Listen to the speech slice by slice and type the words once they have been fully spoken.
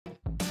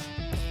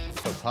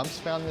So Pump's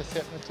found this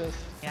hypnotist?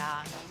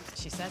 Yeah,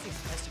 she says he's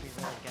supposed to be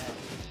really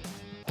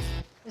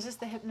good. Is this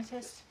the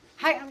hypnotist?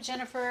 Hi, I'm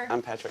Jennifer.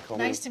 I'm Patrick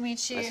Coleman. Nice to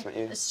meet you. Nice to meet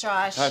you. It's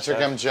Josh. Patrick,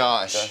 I'm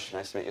Josh. Josh,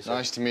 nice to meet you, sir.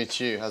 Nice to meet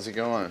you. How's it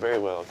going? Very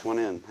well. Come on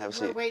in. Have a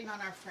seat. We're waiting on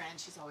our friend.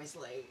 She's always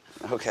late.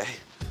 Okay.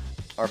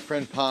 Our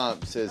friend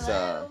Pumps is,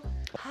 Hi.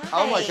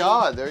 oh my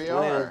God, there you Come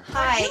on in. are.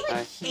 Hi, Hi,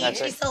 Angie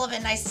Patrick.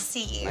 Sullivan. Nice to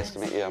see you. Nice to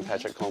meet you. I'm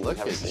Patrick Coleman. Look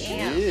Have a at seat.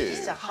 Yeah, you.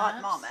 just a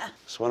hot mama.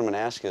 So what I'm going to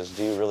ask is,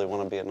 do you really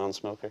want to be a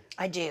non-smoker?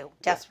 I do,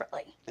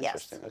 desperately.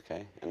 Yes. Interesting.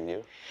 Okay. And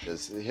you?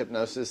 Is the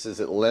hypnosis, is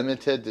it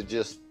limited to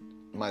just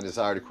my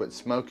desire to quit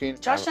smoking?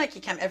 Josh and I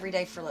could come every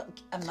day for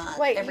a month,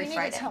 Wait, every you need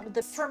Friday. to tell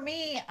me. For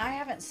me, I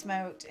haven't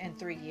smoked in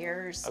 3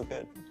 years. Oh,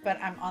 good. But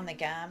I'm on the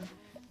gum,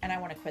 and I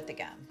want to quit the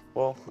gum.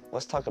 Well,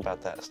 let's talk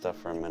about that stuff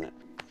for a minute.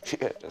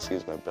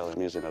 Excuse my belly.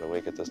 I'm usually not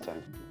awake at this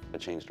time. I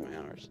changed my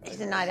hours. He's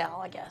a night owl,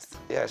 I guess.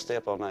 Yeah, I stay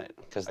up all night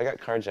because I got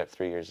carjacked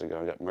 3 years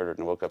ago. I got murdered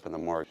and woke up in the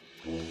morgue.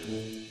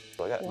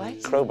 So I got What?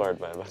 crowbarred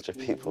by a bunch of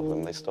people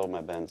and they stole my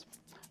Benz.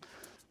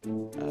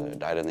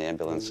 Died in the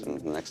ambulance,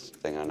 and the next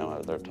thing I know,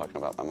 they're talking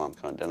about my mom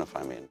come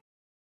identify me.